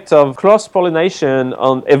aspect of cross-pollination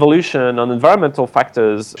on evolution, on environmental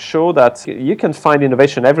factors, show that you can find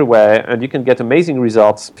innovation everywhere and you can get amazing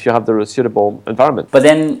results if you have the suitable environment. But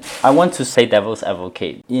then I want to say devil's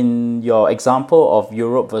advocate. In your example of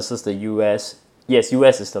Europe versus the US, yes,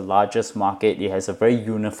 US is the largest market. It has a very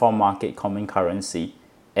uniform market, common currency.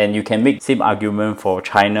 And you can make the same argument for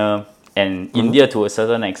China and India to a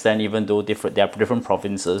certain extent, even though there are different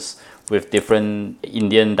provinces with different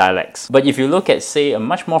Indian dialects. But if you look at, say, a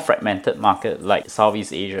much more fragmented market like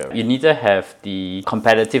Southeast Asia, you neither have the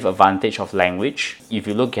competitive advantage of language. If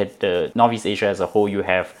you look at the Northeast Asia as a whole, you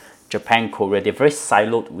have Japan, Korea. They're very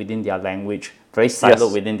siloed within their language, very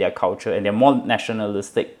siloed within their culture, and they're more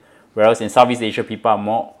nationalistic. Whereas in Southeast Asia, people are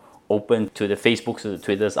more open to the Facebooks, to the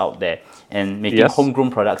Twitters out there, and making homegrown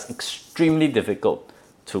products extremely difficult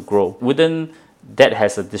to grow. Wouldn't that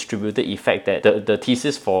has a distributed effect that the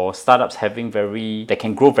thesis for startups that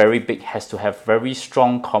can grow very big has to have very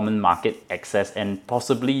strong common market access, and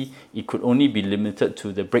possibly it could only be limited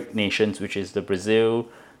to the BRIC nations, which is the Brazil,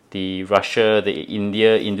 the Russia, the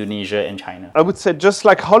India, Indonesia, and China? I would say just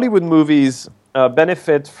like Hollywood movies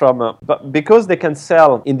benefit from, but because they can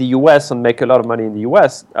sell in the US and make a lot of money in the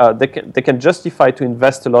US, they can justify to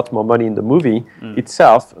invest a lot more money in the movie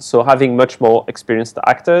itself. So having much more experienced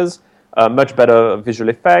actors, much better visual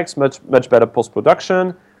effects, much better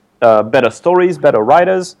post-production, better stories, better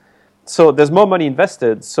writers. So there's more money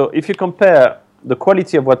invested. So if you compare the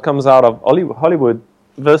quality of what comes out of Hollywood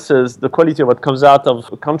versus the quality of what comes out of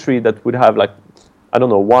a country that would have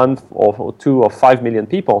 1 or 2 or 5 million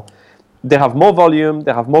people, they have more volume,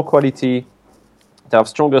 they have more quality, they have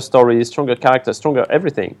stronger stories, stronger characters, stronger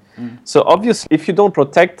everything. So obviously, if you don't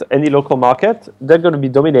protect any local market, they're going to be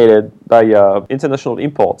dominated by international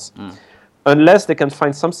imports. Unless they can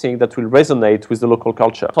find something that will resonate with the local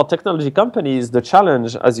culture. For technology companies, the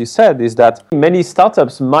challenge, as you said, is that many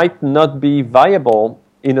startups might not be viable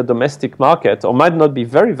in a domestic market, or might not be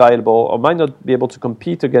very valuable, or might not be able to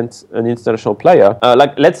compete against an international player.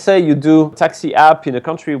 Let's say you do a taxi app in a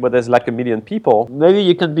country where there's 1 million people. Maybe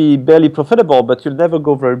you can be barely profitable, but you'll never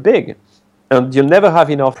go very big. And you'll never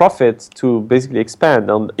have enough profit to basically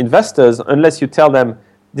expand. And investors, unless you tell them,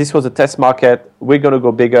 this was a test market, we're going to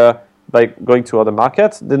go bigger, by going to other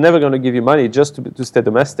markets, they're never going to give you money just to stay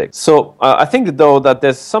domestic. So I think, though, that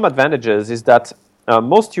there's some advantages is that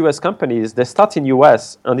most US companies, they start in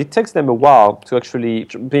US, and it takes them a while to actually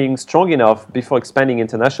being strong enough before expanding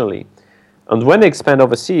internationally. And when they expand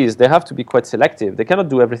overseas, they have to be quite selective. They cannot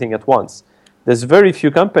do everything at once. There's very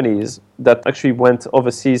few companies that actually went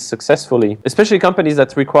overseas successfully, especially companies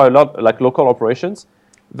that require a lot, like local operations.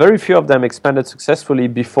 Very few of them expanded successfully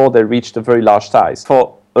before they reached a very large size.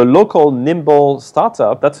 For a local, nimble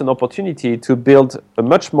startup, that's an opportunity to build a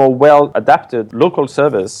much more well-adapted local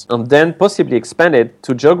service and then possibly expand it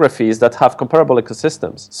to geographies that have comparable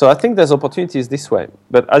ecosystems. So I think there's opportunities this way.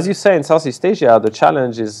 But as you say, in Southeast Asia, the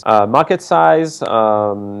challenge is market size,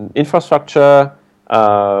 infrastructure,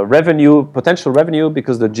 revenue, potential revenue,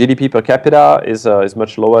 because the GDP per capita is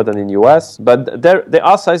much lower than in US. But there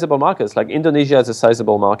are sizable markets, like Indonesia is a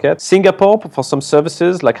sizable market. Singapore, for some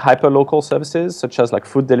services, like hyper-local services, such as like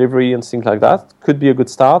food delivery and things like that, could be a good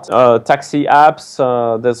start. Taxi apps,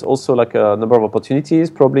 there's also like a number of opportunities,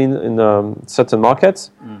 probably in certain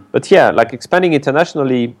markets. But yeah, like expanding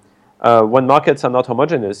internationally, when markets are not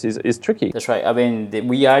homogeneous is tricky. That's right. I mean,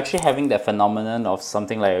 we are actually having that phenomenon of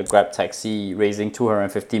something like a Grab taxi raising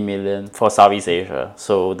 250 million for Southeast Asia.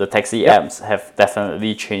 So the taxi apps have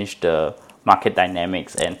definitely changed the market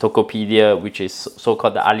dynamics, and Tokopedia, which is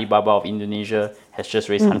so-called the Alibaba of Indonesia, has just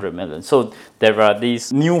raised 100 million. So there are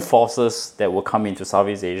these new forces that will come into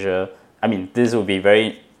Southeast Asia. I mean, this will be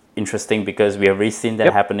very interesting because we have already seen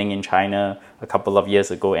that happening in China a couple of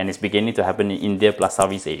years ago, and it's beginning to happen in India plus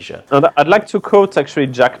Southeast Asia. And I'd like to quote actually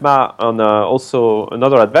Jack Ma on also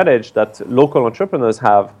another advantage that local entrepreneurs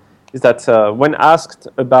have is that when asked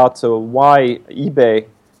about why eBay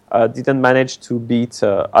didn't manage to beat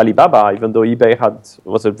Alibaba, even though eBay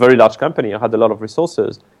was a very large company and had a lot of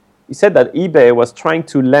resources, he said that eBay was trying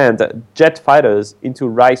to land jet fighters into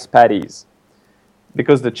rice paddies,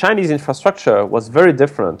 because the Chinese infrastructure was very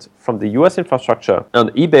different from the US infrastructure, and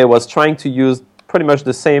eBay was trying to use pretty much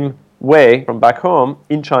the same way from back home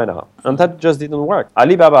in China, and that just didn't work.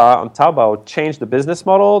 Alibaba and Taobao changed the business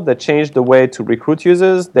model, they changed the way to recruit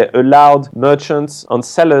users, they allowed merchants and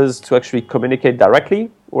sellers to actually communicate directly,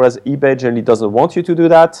 whereas eBay generally doesn't want you to do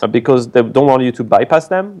that because they don't want you to bypass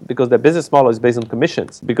them, because their business model is based on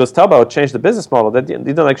commissions. Because Taobao changed the business model, they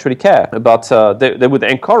didn't actually care, but they would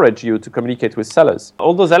encourage you to communicate with sellers.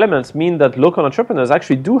 All those elements mean that local entrepreneurs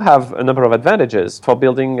actually do have a number of advantages for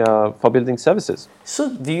building services. So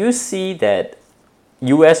do you see that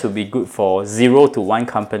US would be good for 0 to 1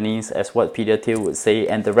 companies, as what Peter Thiel would say,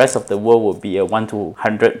 and the rest of the world would be a 1 to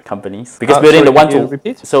 100 companies? Because building the 1 to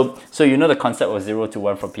repeat? So you know the concept of 0 to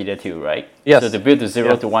 1 from Peter Thiel, right? Yes. So to build the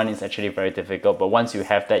 0 to 1 is actually very difficult, but once you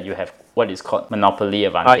have that, you have what is called monopoly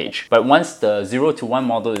advantage. But once the 0 to 1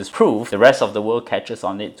 model is proved, the rest of the world catches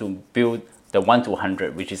on it to build the 1 to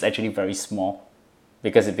 100, which is actually very small,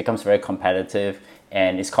 because it becomes very competitive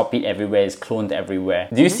and it's copied everywhere, it's cloned everywhere.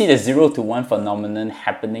 Do you see the 0 to 1 phenomenon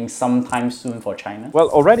happening sometime soon for China? Well,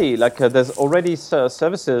 already, there's already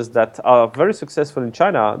services that are very successful in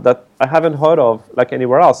China that I haven't heard of like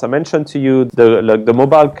anywhere else. I mentioned to you the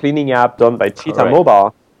mobile cleaning app done by Cheetah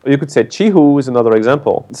Mobile. You could say Qihoo is another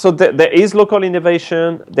example. So there is local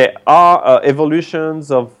innovation. There are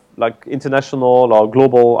evolutions of like international or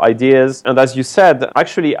global ideas. And as you said,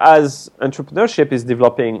 actually, as entrepreneurship is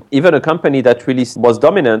developing, even a company that really was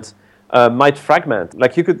dominant might fragment.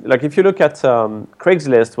 Like if you look at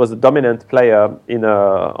Craigslist was the dominant player in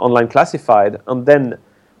online classified, and then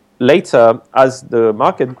later, as the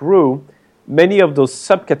market grew, many of those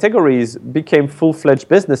subcategories became full-fledged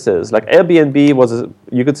businesses. Like Airbnb was,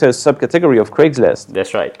 you could say, a subcategory of Craigslist.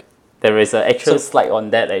 That's right. There is an actual slide on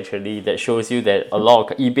that actually that shows you that a lot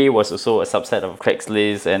of eBay was also a subset of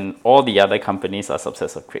Craigslist, and all the other companies are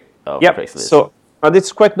subsets of Craigslist. So and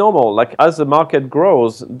it's quite normal. Like as the market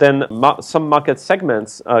grows, then some market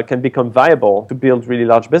segments can become viable to build really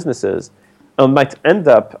large businesses, and might end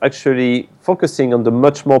up actually focusing on the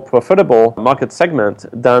much more profitable market segment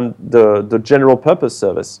than the general purpose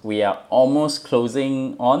service. We are almost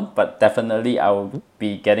closing on, but definitely I will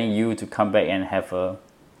be getting you to come back and have a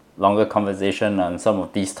longer conversation on some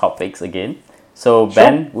of these topics again. So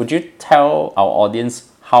Ben, would you tell our audience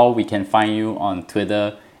how we can find you on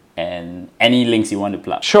Twitter and any links you want to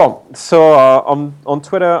plug? Sure. So on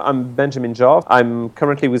Twitter, I'm Benjamin Jove. I'm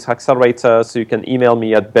currently with Hackcelerator, so you can email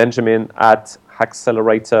me at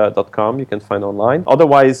benjamin@hackcelerator.com. You can find online.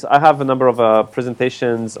 Otherwise, I have a number of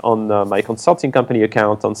presentations on my consulting company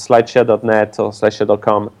account on slideshare.net or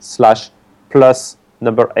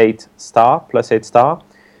slideshare.com/+8 star.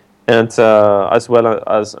 and as well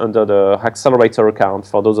as under the Accelerator account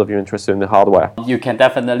for those of you interested in the hardware. You can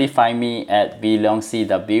definitely find me at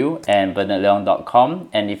vleongcw and bernardleong.com.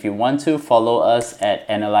 And if you want to follow us at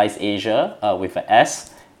Analyze Asia with an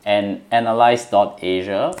S and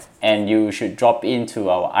analyze.asia, and you should drop into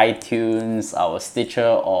our iTunes, our Stitcher,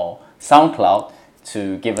 or SoundCloud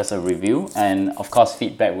to give us a review. And of course,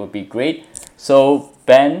 feedback would be great. So,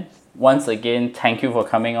 Ben, once again, thank you for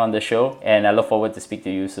coming on the show, and I look forward to speak to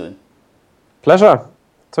you soon. Pleasure.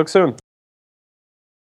 Talk soon.